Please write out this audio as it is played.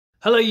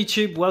Hello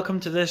YouTube, welcome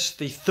to this,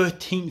 the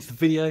 13th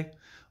video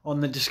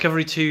on the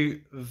Discovery 2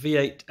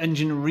 V8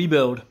 engine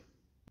rebuild.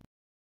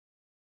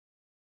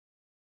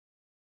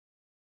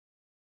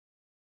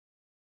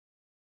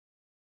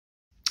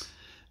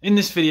 In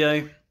this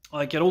video,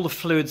 I get all the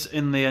fluids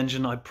in the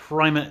engine, I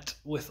prime it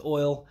with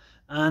oil,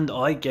 and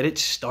I get it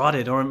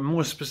started, or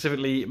more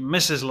specifically,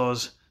 Mrs.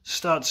 Laws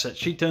starts it,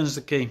 she turns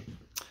the key.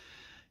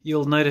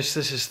 You'll notice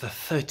this is the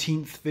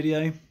 13th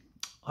video.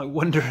 I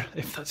wonder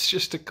if that's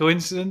just a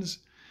coincidence.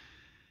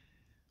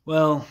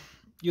 Well,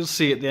 you'll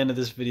see at the end of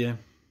this video.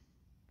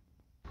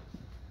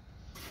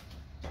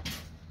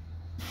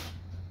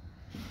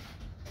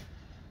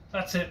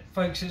 That's it,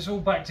 folks, it's all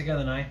back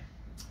together now.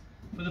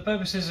 For the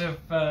purposes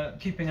of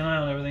keeping an eye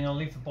on everything, I'll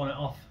leave the bonnet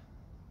off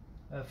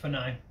for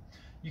now.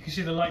 You can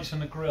see the lights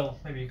on the grille,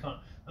 maybe you can't.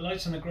 The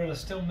lights on the grille are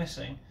still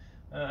missing,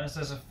 as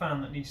there's a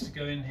fan that needs to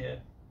go in here.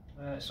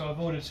 So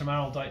I've ordered some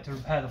araldite to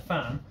repair the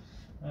fan.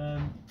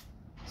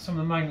 Some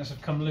of the magnets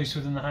have come loose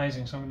within the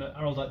housing, so I'm going to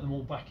araldite them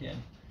all back in.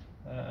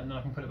 And then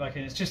I can put it back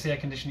in. It's just the air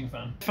conditioning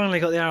fan. Finally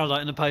got the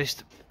araldite in the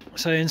post.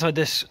 So inside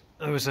this,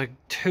 there was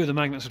two of the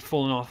magnets had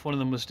fallen off. One of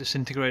them was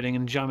disintegrating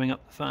and jamming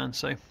up the fan.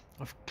 So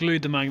I've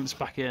glued the magnets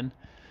back in,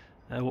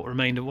 what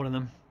remained of one of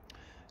them.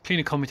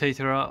 Cleaned the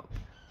commutator up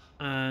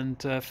and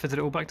fitted it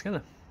all back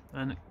together.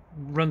 And it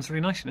runs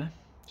really nicely now.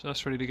 So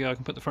that's ready to go. I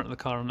can put the front of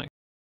the car on next.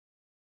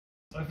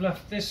 I've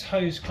left this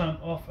hose clamp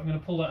off. I'm going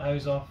to pull that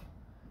hose off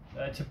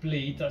to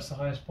bleed. That's the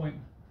highest point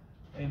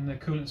in the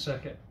coolant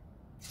circuit.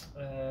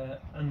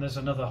 And there's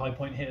another high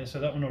point here, so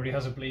that one already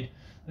has a bleed.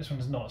 This one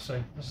does not,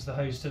 so this is the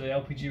hose to the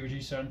LPG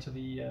reducer and to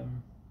the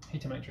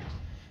heater matrix.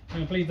 I'm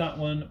going to bleed that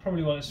one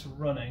probably while it's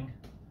running,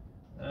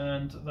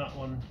 and that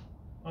one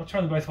I'll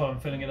try them both while I'm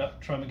filling it up,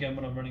 try them again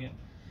when I'm running it.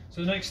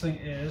 So the next thing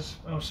is,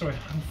 oh sorry,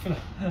 I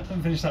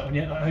haven't finished that one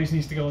yet, that hose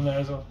needs to go on there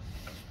as well.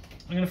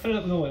 I'm going to fill it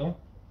up with oil.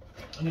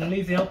 I'm going to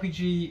leave the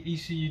LPG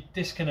ECU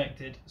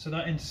disconnected, so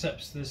that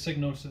intercepts the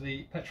signal to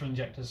the petrol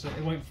injector, so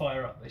it won't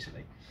fire up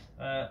basically.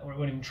 Or it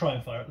won't even try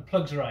and fire up. The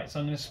plugs are out, so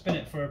I'm going to spin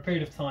it for a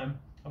period of time.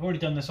 I've already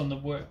done this on the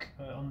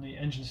on the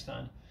engine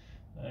stand,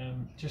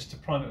 just to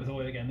prime it with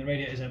oil again. The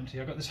radiator is empty.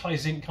 I've got this high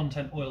zinc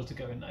content oil to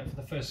go in now for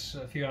the first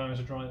few hours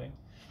of driving.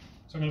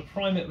 So I'm going to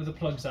prime it with the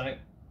plugs out,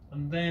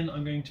 and then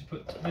I'm going to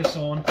put this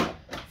on,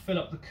 fill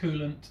up the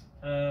coolant,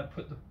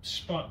 put the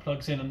spark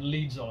plugs in and the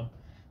leads on,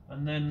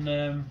 and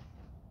then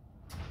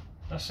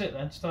that's it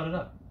then, start it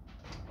up.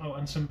 Oh,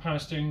 and some power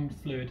steering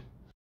fluid.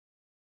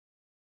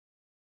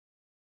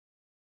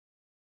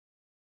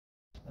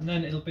 And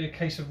then it'll be a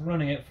case of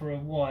running it for a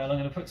while. I'm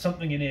going to put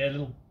something in here, a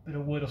little bit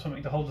of wood or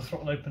something to hold the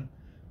throttle open,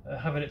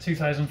 have it at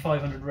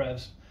 2,500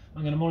 revs.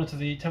 I'm going to monitor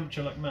the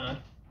temperature like mad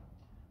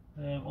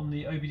on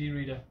the OBD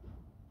reader.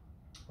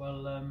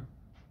 Well,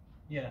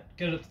 yeah,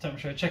 get it up to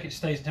temperature, check it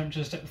stays at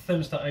temperature, check the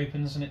thermostat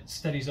opens and it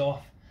steadies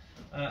off.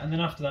 And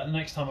then after that, the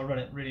next time I run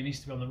it, really needs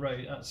to be on the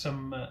road at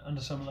some under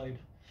some load.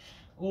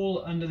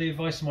 All under the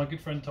advice of my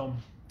good friend Tom.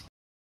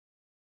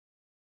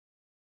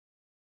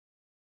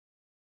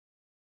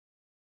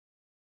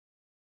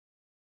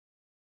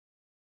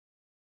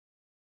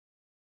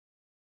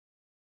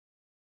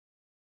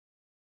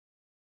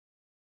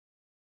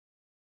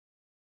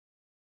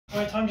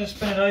 Right, time to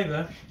spin it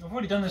over. I've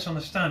already done this on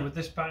the stand with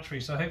this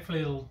battery, so hopefully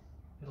it'll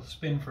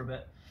spin for a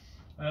bit.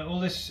 All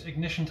this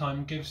ignition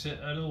time gives it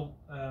a little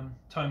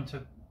time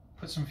to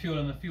put some fuel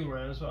in the fuel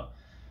rail as well.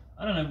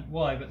 I don't know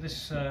why, but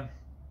this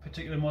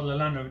particular model of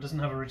Land Rover doesn't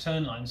have a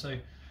return line, so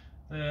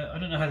I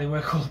don't know how they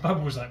work all the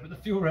bubbles out, but the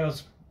fuel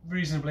rail's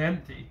reasonably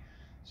empty.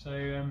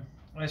 So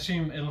I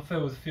assume it'll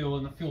fill with fuel,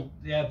 and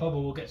the air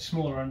bubble will get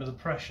smaller under the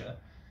pressure.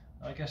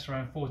 I guess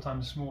around 4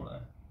 times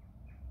smaller,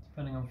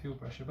 depending on fuel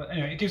pressure. But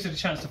anyway, it gives it a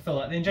chance to fill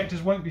that. The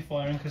injectors won't be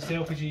firing because the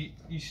LPG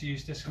ECU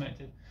is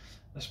disconnected.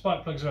 The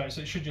spark plugs are out,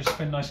 so it should just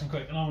spin nice and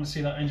quick, and I want to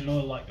see that engine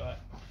oil light go out.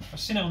 I've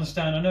seen it on the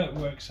stand, I know it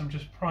works, I'm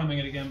just priming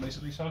it again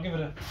basically, so I'll give it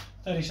a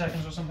 30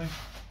 seconds or something.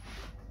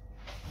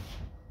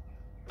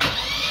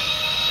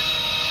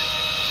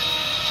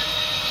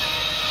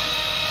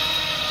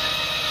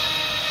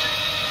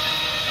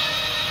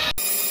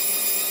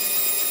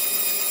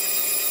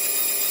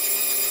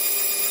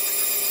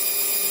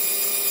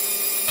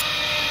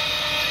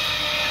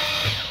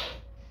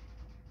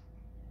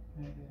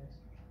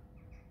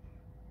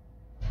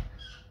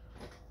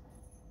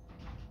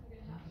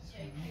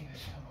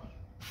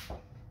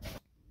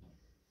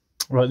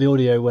 Right, the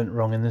audio went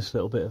wrong in this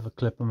little bit of a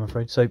clip, I'm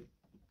afraid. So,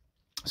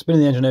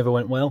 spinning the engine over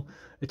went well.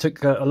 It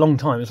took a long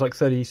time. It was like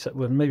 30,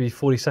 well, maybe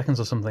 40 seconds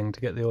or something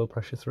to get the oil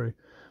pressure through,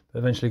 but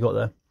eventually got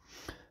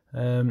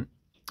there.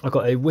 I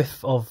got a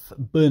whiff of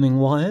burning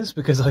wires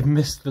because I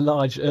missed the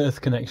large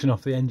earth connection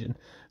off the engine.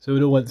 So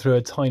it all went through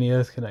a tiny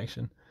earth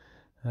connection,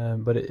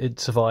 but it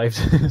survived,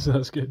 so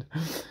that's good.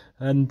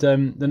 And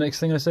the next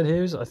thing I said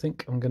here is I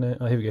think I'm going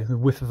to, oh, here we go, the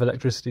whiff of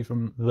electricity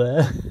from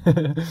there.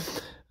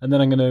 And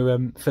then I'm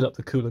going to fill up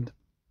the coolant.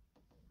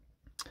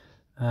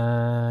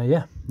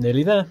 Yeah,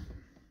 nearly there.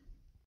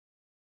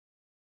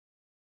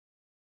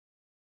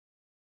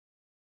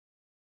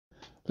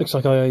 Looks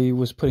like I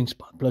was putting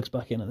spark plugs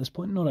back in at this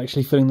point, not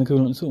actually filling the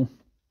coolant at all.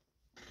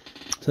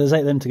 So there's 8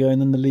 of them to go,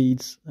 and then the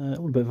leads,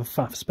 all a bit of a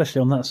faff,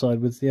 especially on that side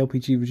with the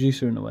LPG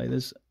reducer in the way.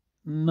 There's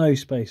no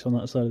space on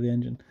that side of the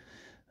engine.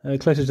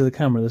 Closer to the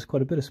camera, there's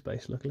quite a bit of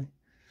space, luckily.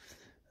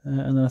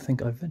 And then I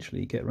think I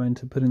eventually get round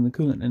to putting the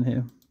coolant in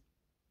here.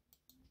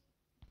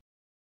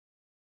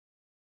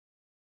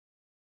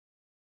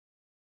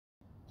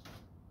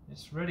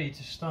 It's ready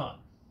to start.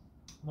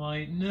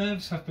 My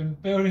nerves have been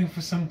building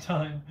for some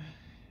time.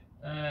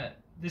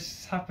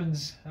 This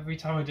happens every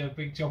time I do a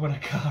big job on a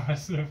car.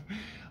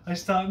 I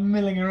start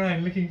milling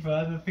around looking for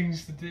other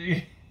things to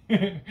do,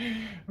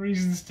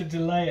 reasons to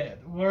delay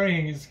it,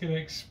 worrying it's going to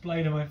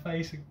explode in my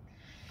face.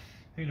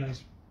 Who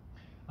knows?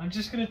 I'm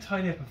just going to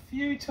tidy up a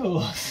few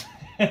tools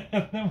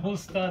and then we'll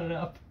start it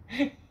up.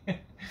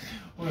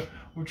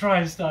 We'll try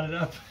and start it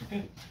up.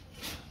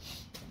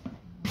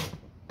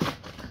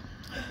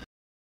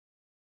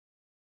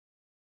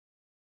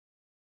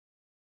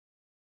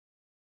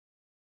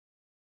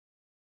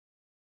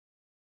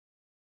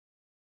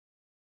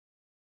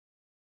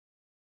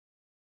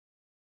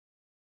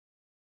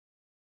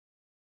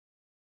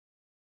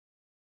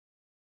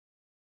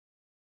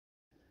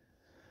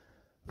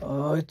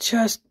 Oh,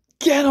 just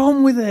get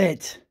on with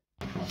it!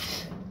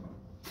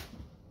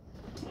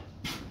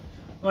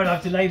 Right,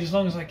 I've delayed as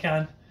long as I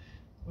can.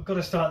 We've got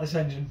to start this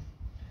engine.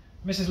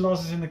 Mrs.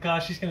 Loz is in the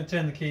car. She's going to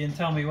turn the key and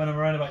tell me when I'm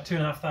around about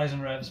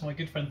 2,500 revs. My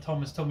good friend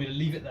Tom has told me to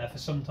leave it there for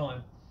some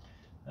time.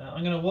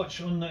 I'm going to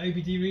watch on the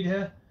OBD read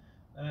here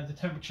the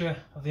temperature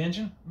of the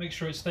engine. Make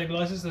sure it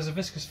stabilises. There's a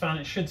viscous fan.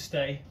 It should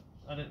stay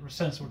at a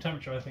sensible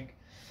temperature, I think.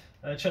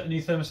 Check the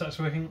new thermostat's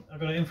working.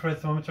 I've got an infrared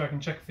thermometer. I can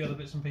check a few other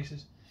bits and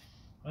pieces.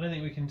 I don't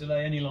think we can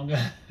delay any longer.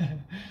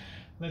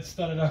 Let's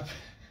start it up.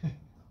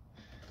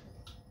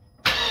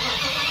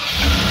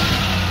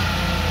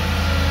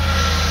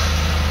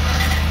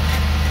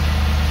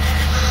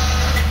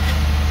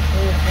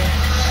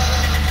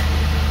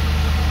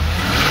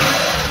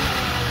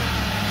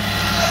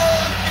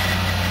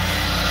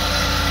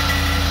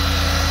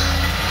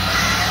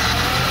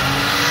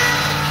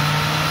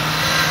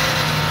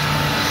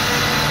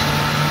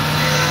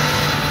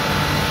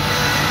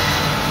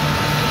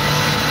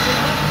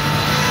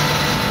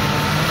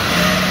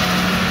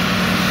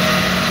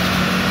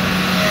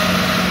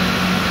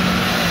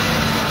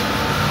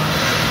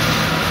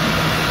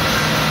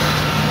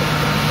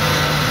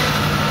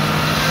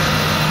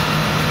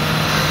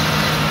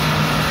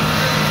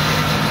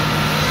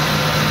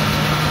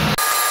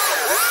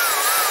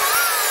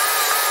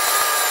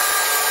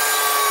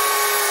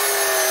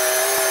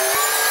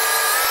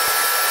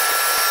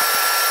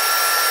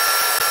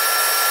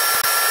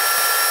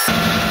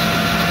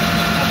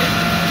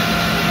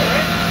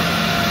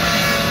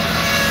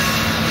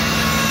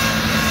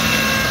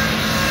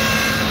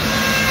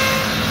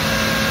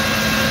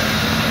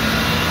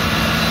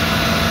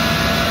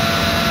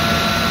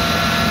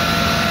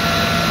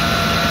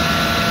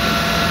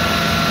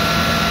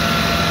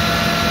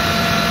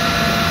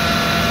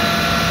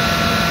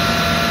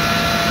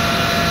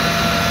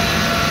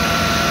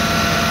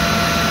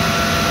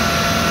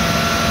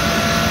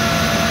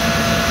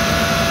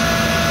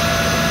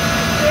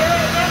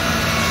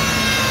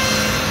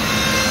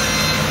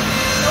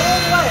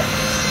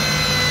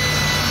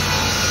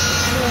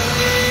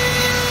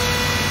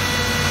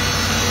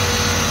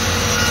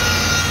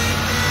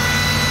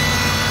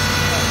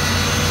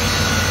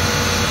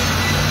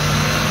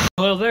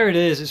 Well, there it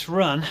is, it's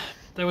run.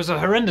 There was a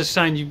horrendous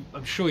sound,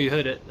 I'm sure you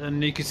heard it,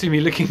 and you could see me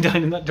looking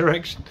down in that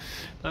direction.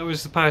 That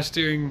was the power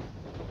steering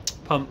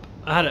pump.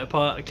 I had it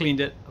apart, I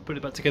cleaned it, I put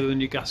it back together with a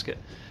new gasket,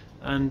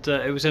 and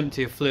it was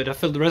empty of fluid. I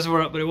filled the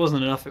reservoir up, but it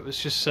wasn't enough. It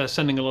was just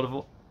sending a lot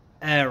of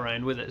air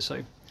around with it.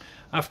 So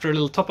after a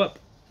little top up,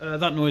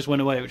 that noise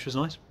went away, which was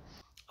nice.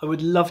 I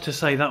would love to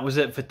say that was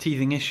it for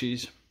teething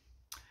issues,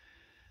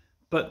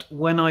 but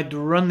when I'd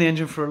run the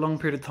engine for a long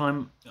period of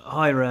time,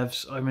 high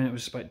revs, I mean it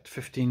was about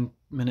 15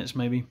 minutes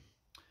maybe,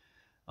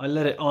 I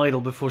let it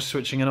idle before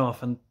switching it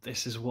off, and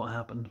this is what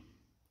happened.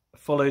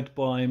 Followed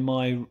by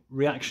my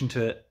reaction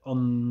to it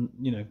on,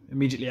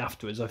 immediately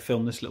afterwards. I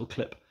filmed this little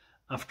clip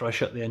after I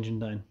shut the engine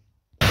down.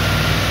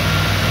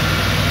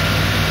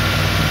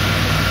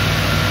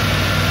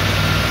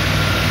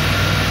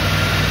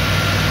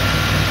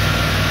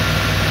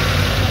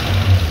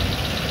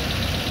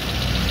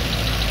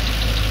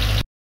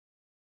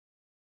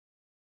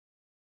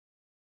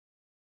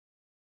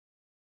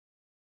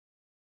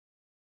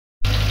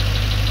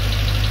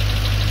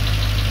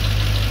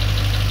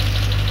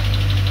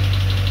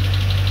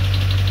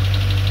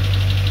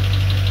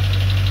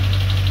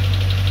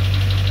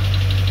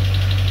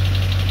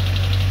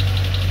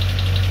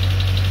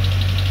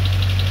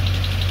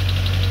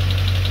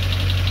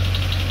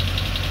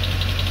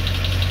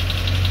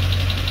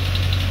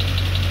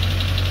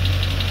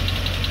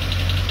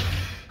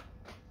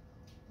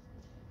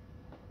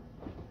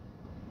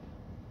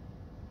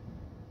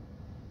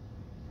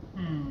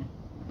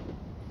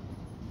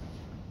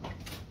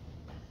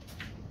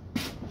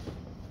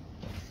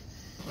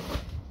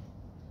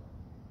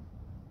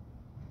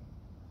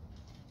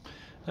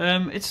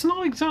 It's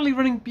not exactly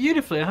running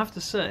beautifully, I have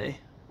to say.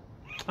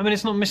 I mean,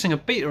 it's not missing a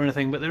beat or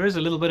anything, but there is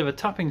a little bit of a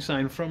tapping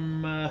sound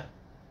from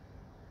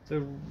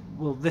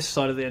this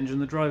side of the engine,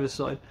 the driver's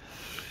side,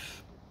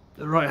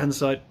 the right-hand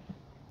side.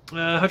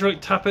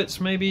 Hydraulic tappets,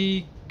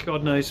 maybe,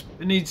 God knows.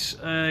 It needs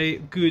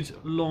a good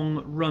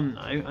long run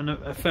now and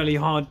a fairly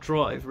hard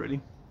drive,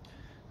 really,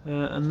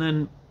 and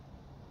then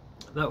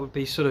that would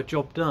be sort of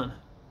job done.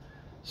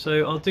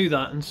 So I'll do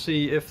that and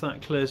see if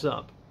that clears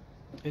up.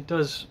 It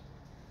does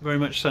very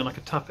much sound like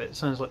a tappet. It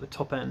sounds like the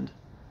top end.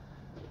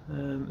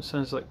 It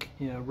sounds like,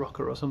 yeah, a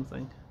rocker or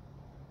something.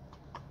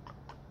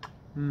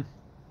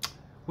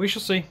 We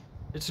shall see.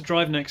 It's a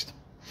drive next.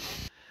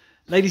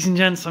 Ladies and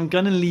gents, I'm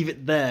going to leave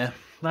it there.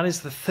 That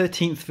is the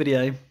 13th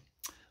video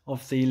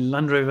of the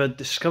Land Rover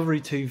Discovery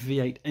 2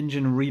 V8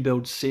 engine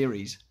rebuild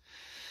series.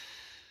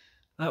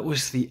 That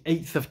was the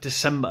 8th of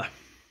December.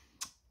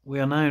 We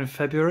are now in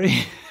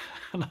February.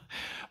 And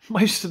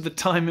most of the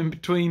time in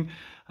between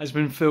has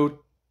been filled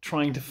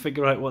trying to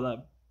figure out what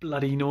that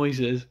bloody noise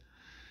is.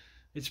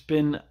 It's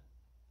been...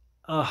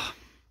 I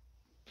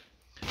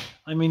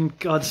mean,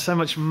 God, so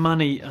much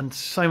money and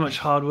so much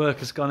hard work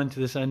has gone into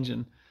this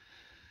engine.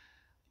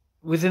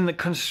 Within the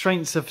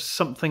constraints of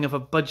something of a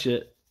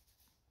budget,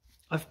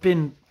 I've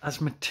been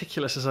as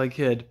meticulous as I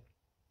could.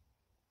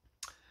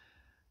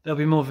 There'll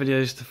be more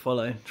videos to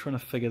follow, trying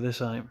to figure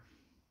this out.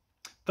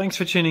 Thanks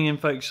for tuning in,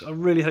 folks. I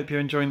really hope you're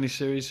enjoying this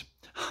series.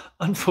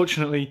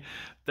 Unfortunately,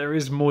 there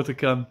is more to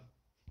come.